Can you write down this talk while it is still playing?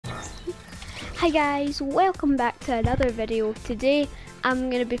Hi guys, welcome back to another video. Today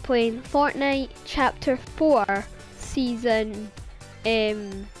I'm going to be playing Fortnite Chapter 4 Season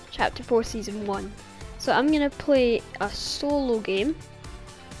Chapter 4 Season 1. So I'm going to play a solo game.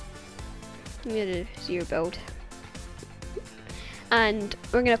 I'm going to do zero build. And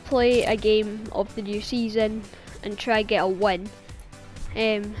we're going to play a game of the new season and try get a win.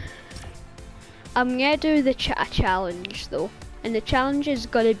 I'm going to do the challenge though. And the challenge is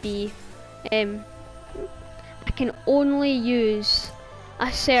going to be I can only use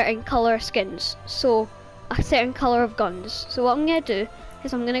a certain colour of skins, so a certain colour of guns. So what I'm going to do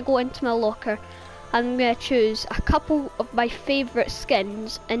is I'm going to go into my locker and I'm going to choose a couple of my favourite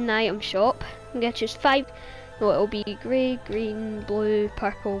skins in the item shop. I'm going to choose 5, no, it'll be grey, green, blue,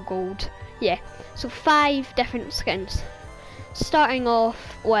 purple, gold, yeah, so 5 different skins. Starting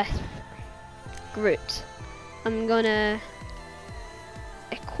off with Groot. I'm going to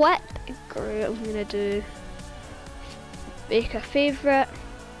equip Groot. I'm gonna do make a favourite.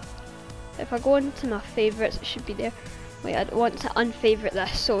 If I go into my favourites, it should be there. Wait, I want to unfavourite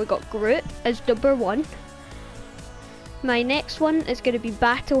this. So we got Groot as number 1. My next one is going to be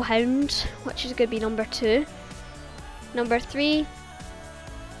Battle Hound, which is going to be number 2. Number 3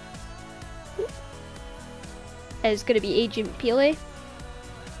 is going to be Agent Pele.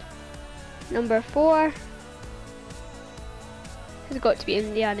 Number 4 has got to be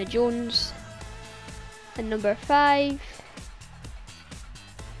Indiana Jones, and number 5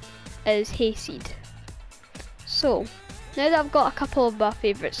 is Hayseed. So now that I've got a couple of my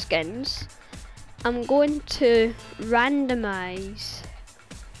favourite skins, I'm going to randomise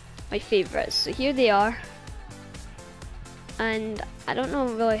my favourites. So here they are, and I don't know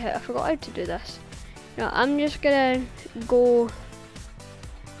really how, I forgot how to do this. No, I'm just gonna go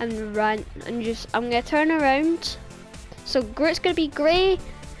and I'm gonna turn around. So Groot's going to be grey,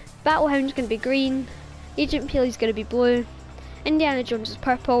 Battle Hound's going to be green, Agent Pele's going to be blue, Indiana Jones is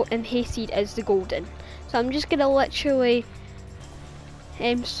purple, and Hayseed is the golden. So I'm just going to literally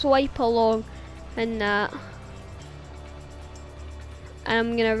swipe along in that, and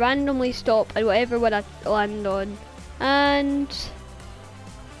I'm going to randomly stop at whatever one I land on, and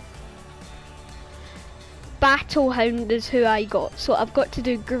Battle Hound is who I got. So I've got to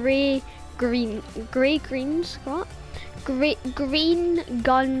do green, what? Green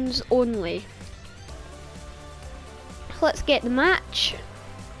guns only. Let's get the match.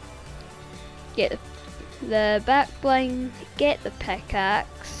 Get the back bling. Get the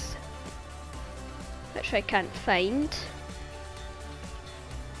pickaxe, which I can't find.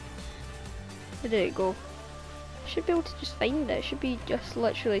 Where did it go? Should be able to just find it. It should be just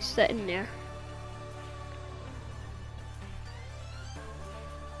literally sitting there.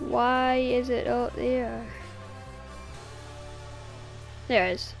 Why is it out there? There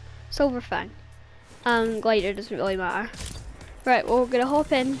it is. Silver Fang. Glider doesn't really matter. Right, well, we're gonna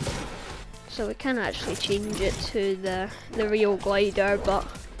hop in. So we can actually change it to the real glider, but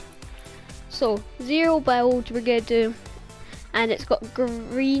so 0 build we're gonna do, and it's got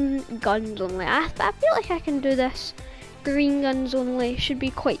green guns only. I feel like I can do this. Green guns only should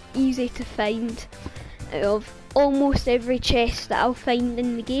be quite easy to find out of almost every chest that I'll find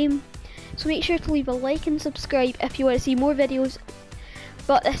in the game. So make sure to leave a like and subscribe if you want to see more videos.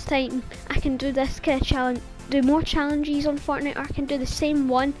 But this time I can do this kind of challenge, do more challenges on Fortnite, or I can do the same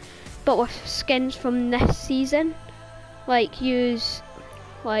one but with skins from this season. Like use,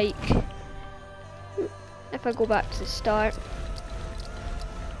 like, if I go back to the start,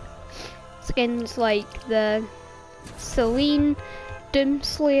 skins like the Celine,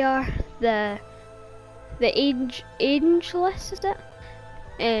 Doomslayer, the Angelus, is it?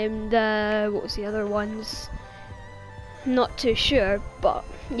 What was the other ones? Not too sure, but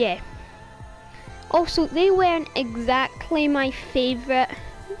yeah. Also, they weren't exactly my favourite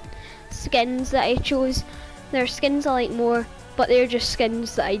skins that I chose. There are skins I like more, but they're just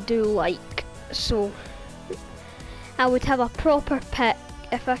skins that I do like. So I would have a proper pick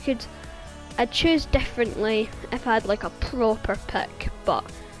if I could. I'd choose differently if I had like a proper pick, but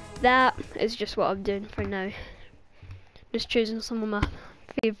that is just what I'm doing for now. Just choosing some of my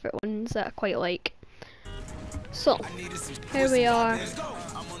favourite ones that I quite like. So, here we are.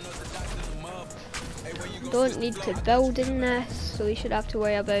 Don't need to build in this, so we should have to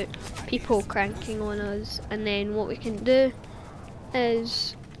worry about people cranking on us. And then what we can do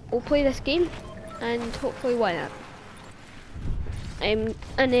is we'll play this game and hopefully win it. And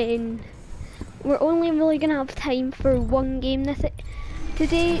then we're only really gonna have time for one game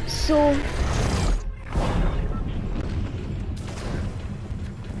today, so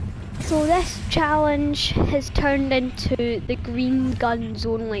So this challenge has turned into the green guns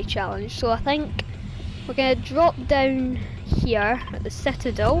only challenge. So I think we're gonna drop down here at the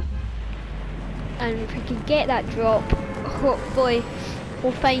Citadel, and if we can get that drop, hopefully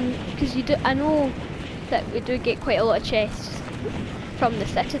we'll find, because I know that we do get quite a lot of chests from the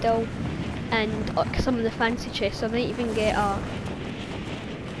Citadel and some of the fancy chests, so I might even get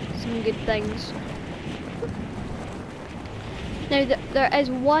some good things. Now there is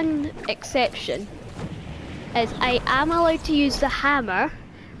one exception, is I am allowed to use the hammer,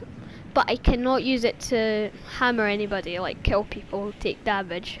 but I cannot use it to hammer anybody, like kill people, take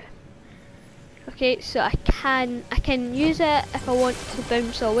damage. Okay, so I can use it if I want to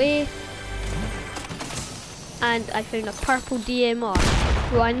bounce away. And I found a purple DMR.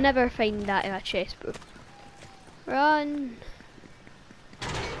 Well, I never find that in a chest book. Run!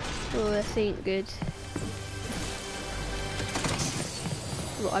 Oh, this ain't good.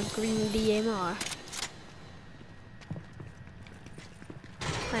 What, a green DMR?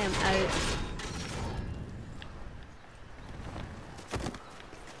 I am out.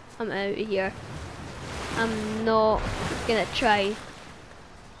 I'm out of here. I'm not gonna try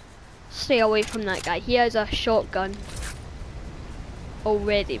stay away from that guy. He has a shotgun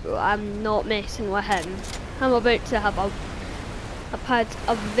already, bro. I'm not messing with him. I'm about to have I've had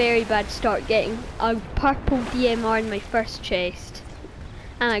a very bad start getting a purple DMR in my first chest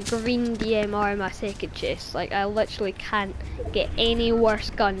and a green DMR in my second chest. Like, I literally can't get any worse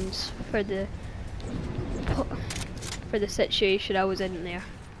guns for the situation I was in there.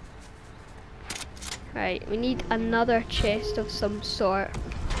 Right, we need another chest of some sort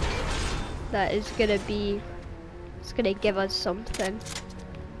that is gonna give us something.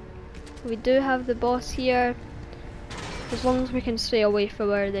 We do have the boss here. As long as we can stay away from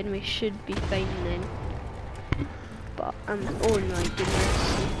her, then we should be fine then. But oh my goodness.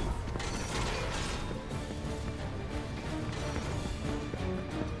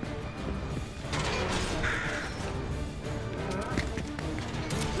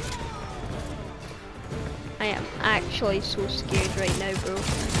 I am actually so scared right now, bro.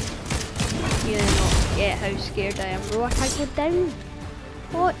 You do not get how scared I am, bro. I can't go down.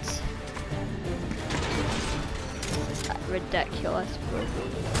 What? That's ridiculous, bro.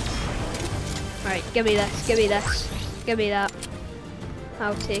 Right, give me this, give me this, give me that.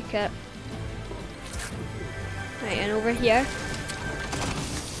 I'll take it. Right, and over here,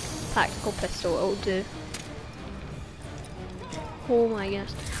 tactical pistol, it'll do. Oh my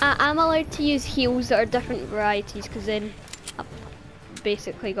goodness. I'm allowed to use heals that are different varieties, because then I've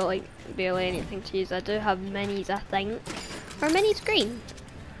basically got like barely anything to use. I do have minis, I think. Or minis green?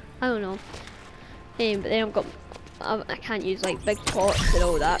 I don't know. But then I've got, I can't use like big pots and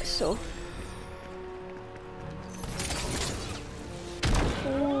all that, so.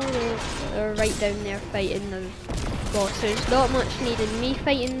 Oh, they're right down there fighting the boss. There's not much need in me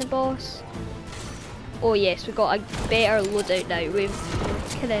fighting the boss. Oh yes, we got a better loadout now. We've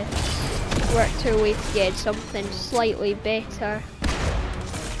kind of worked our way to get something slightly better.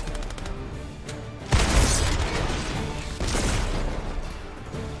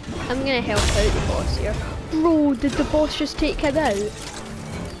 I'm gonna help out the boss here. Bro, did the boss just take him out?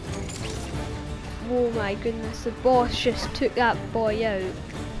 Oh my goodness, the boss just took that boy out.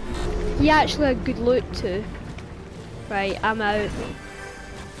 He actually had good loot too. Right, I'm out.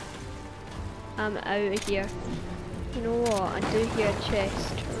 I'm out of here. You know what? I do hear a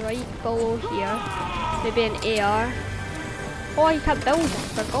chest right below here. Maybe an AR. Oh, you can't build. I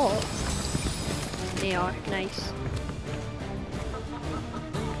forgot. An AR. Nice.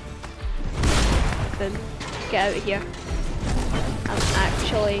 Boom. Get out of here. I'm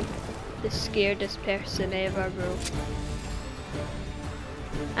actually the scaredest person ever, bro.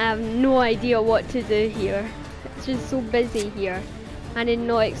 I have no idea what to do here. It's just so busy here. I did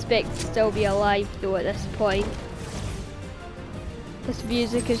not expect to still be alive though at this point. This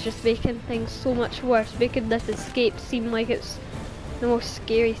music is just making things so much worse, making this escape seem like it's the most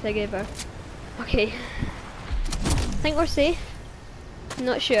scary thing ever. Okay, I think we're safe. I'm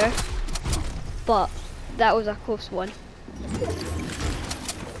not sure, but that was a close one.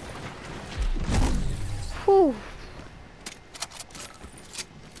 Whew.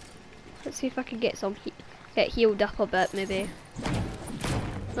 Let's see if I can get get healed up a bit maybe.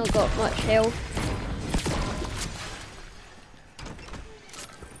 Not got much health.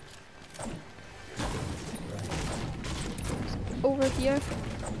 Over here.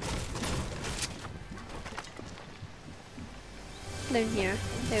 Down here.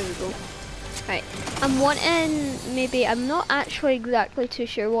 There we go. Right. I'm wanting maybe, I'm not actually exactly too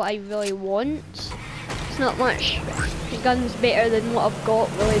sure what I really want. It's not much. The gun's better than what I've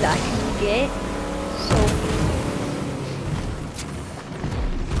got really that I can get. So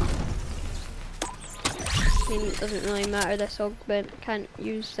I mean, it doesn't really matter, this augment, can't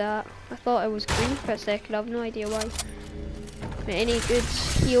use that. I thought it was green for a second, I have no idea why. Any good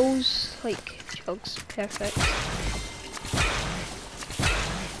heals, like chugs, perfect.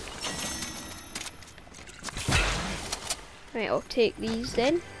 Right, I'll take these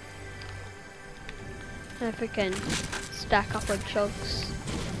then. And if we can stack up on chugs.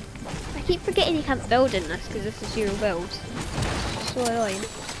 I keep forgetting you can't build in this because this is zero build. It's so annoying.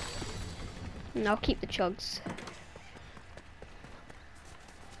 And I'll keep the chugs.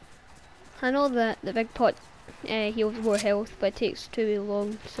 I know that the big pot heals more health, but it takes too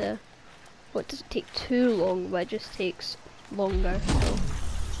long to... Well, it doesn't take too long, but it just takes longer, so...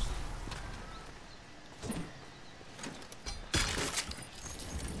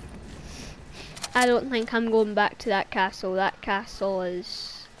 I don't think I'm going back to that castle. That castle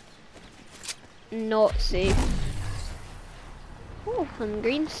is not safe. Oh, some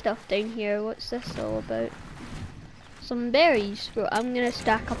green stuff down here. What's this all about? Some berries. Well, I'm gonna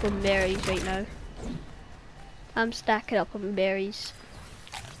stack up on berries right now. I'm stacking up on berries.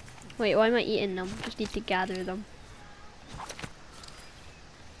 Wait, why am I eating them? Just need to gather them.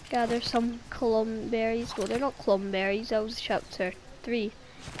 Gather some clumberries. Well, they're not clumberries. That was chapter 3.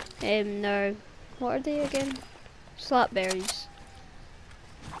 They're... What are they again? Slapberries.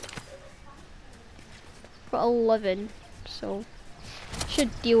 Got 11, so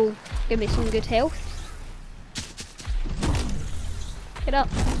should give me some good health. Get up.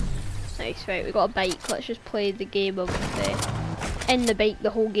 Nice, right, we got a bike. Let's just play the game of in the bike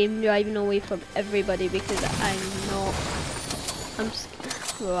the whole game, driving away from everybody because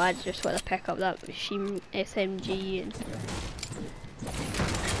well, I just want to pick up that machine SMG and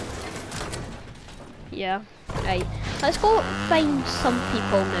yeah, right. Let's go find some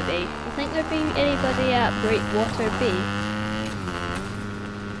people maybe. I think there being anybody at Breakwater Bay.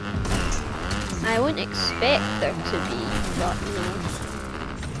 I wouldn't expect there to be, but no.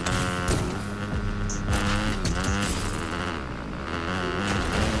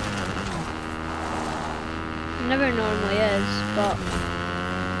 Never normally is, but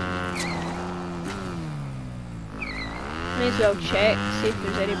may as well check, see if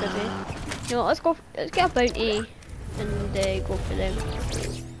there's anybody. You know, let's get a bounty and go for them.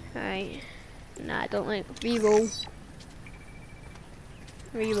 Right. Nah, I don't like reroll.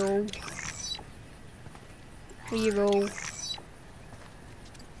 Reroll. Reroll.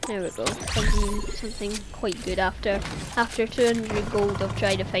 There we go. Something quite good after 200 gold of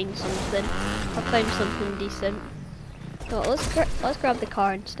trying to find something. I found something decent. So let's grab the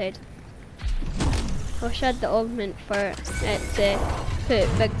car instead. I wish I had the augment for it to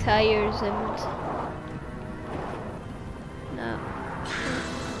put big tires and no.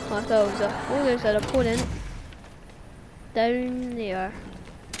 Oh, I thought it was oh, there's an opponent down there.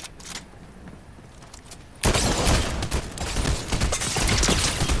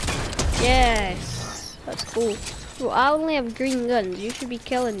 Yes, let's go. Bro, I only have green guns. You should be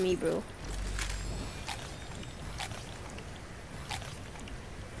killing me, bro.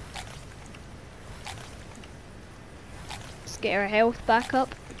 Get our health back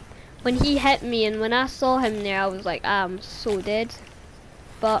up. When he hit me and when I saw him there, I was like, I'm so dead.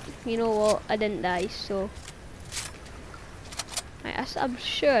 But you know what? I didn't die, so I'm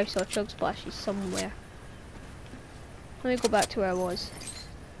sure I saw chug splashes somewhere. Let me go back to where I was.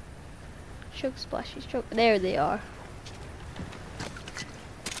 Chug splashes, there they are.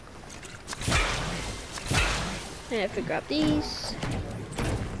 And if we grab these,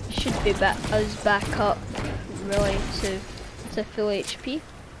 should be us back up really to full HP.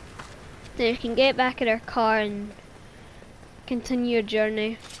 Then you can get back in our car and continue your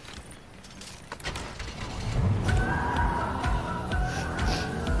journey.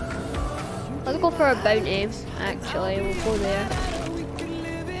 Let's go for a bounty, actually, we'll go there.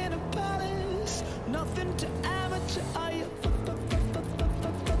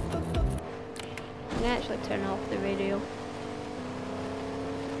 I'm gonna actually turn off the radio.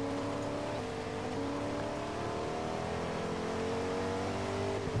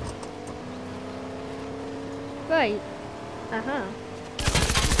 Right.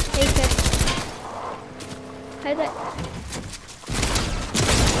 Hey, kid. How'd that?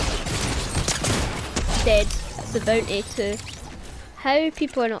 Dead. That's the bounty too. How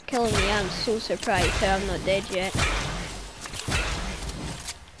people are not killing me, I'm so surprised how I'm not dead yet.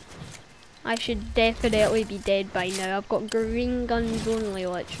 I should definitely be dead by now. I've got green guns only,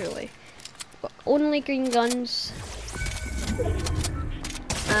 literally. Got only green guns.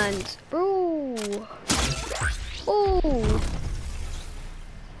 And, bro. Oh!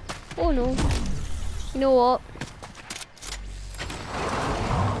 Oh no. You know what?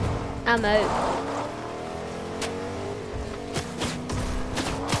 I'm out.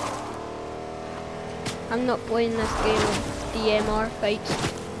 I'm not playing this game of DMR fights.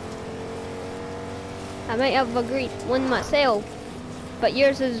 I might have a great one myself, but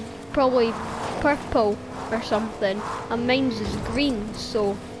yours is probably purple or something, and mine's is green,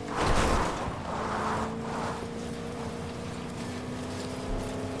 so...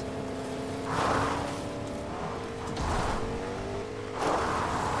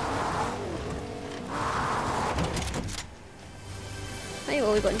 Hey,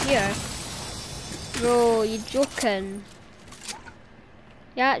 what we got in here? Bro, you joking?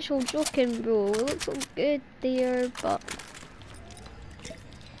 You actual joking, bro. It looks so good there, but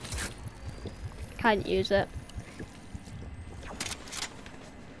can't use it.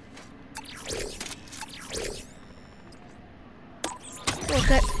 Well,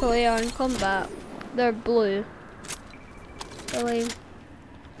 technically are in combat. They're blue. Really?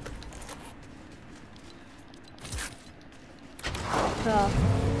 Oh.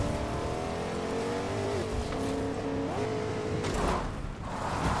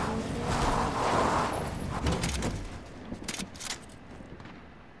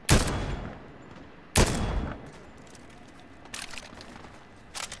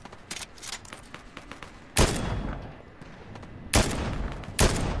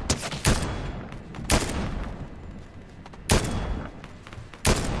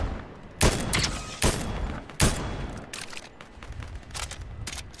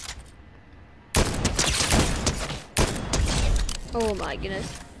 Oh my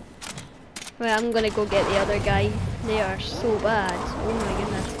goodness. Right, I'm gonna go get the other guy. They are so bad. Oh my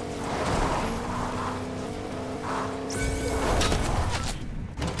goodness.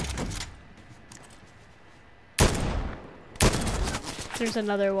 There's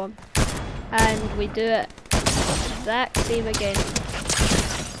another one. And we do it exact same again.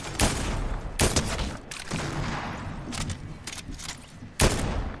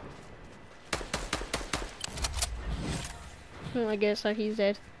 I guess he's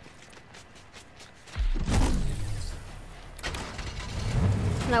dead.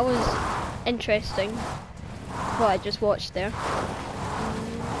 That was interesting, what I just watched there.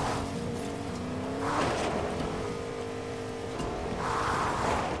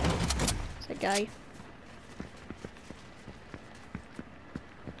 It's a guy.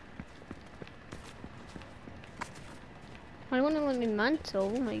 I want to let me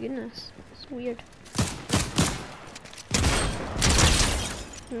mantle, oh my goodness, it's weird.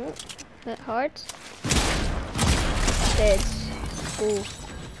 Oh, that hard. Dead. Oh.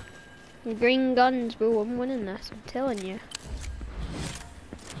 Green guns, bro. I'm winning this, I'm telling you.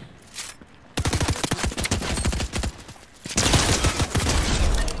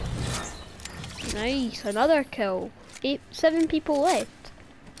 Nice, another kill. 7 people left.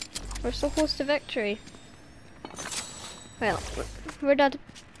 We're so close to victory. Well, we're dead.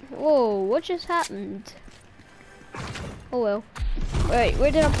 Whoa, what just happened? Oh well. Right,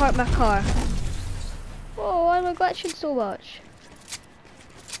 where did I park my car? Whoa, why am I glitching so much?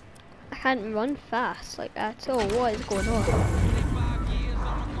 I can't run fast, like at all. What is going on?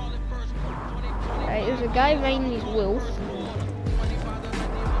 Right, there's a guy behind these wolves.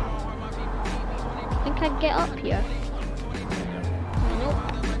 I think I can get up here. Nope.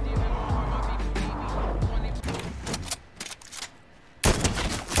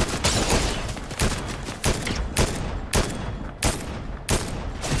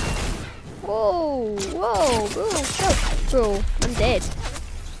 Whoa, whoa, bro, stop, bro, I'm dead.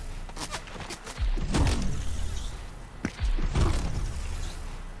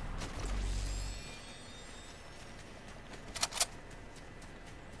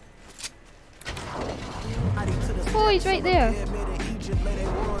 Oh, he's right there.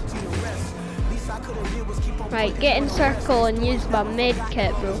 Right, get in circle and use my med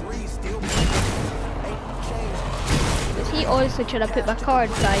kit, bro. Is he honestly trying to put my car on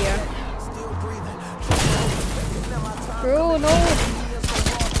fire? Bro, no!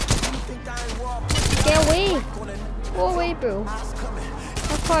 Get away! Go away, bro.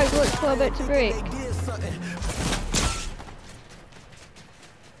 My car looks like about to break.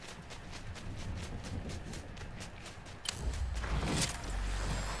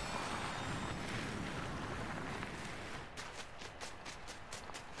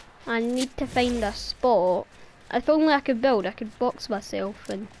 I need to find a spot. If only I could build, I could box myself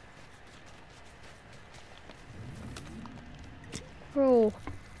and... Bro.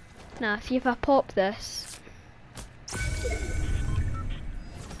 Nah, see if I pop this.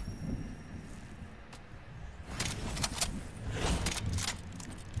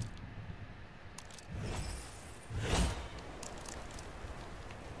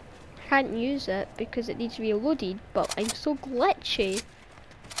 can't use it because it needs reloaded, but I'm so glitchy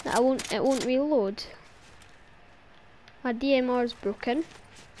that it won't reload. My DMR's broken.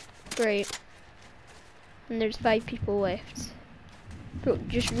 Great. And there's 5 people left. Bro,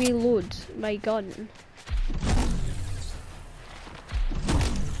 just reload my gun.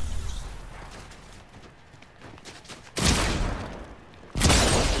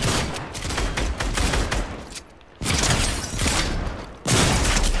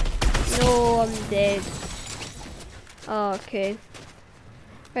 No, I'm dead. Oh, okay.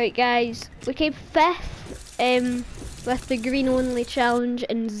 Right guys, we came 5th with the green only challenge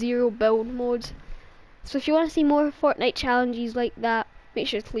in 0 build mode. So if you want to see more Fortnite challenges like that, make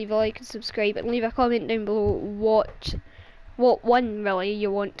sure to leave a like and subscribe, and leave a comment down below what one really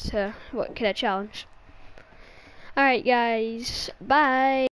you want to, what kind of challenge. Alright guys, bye!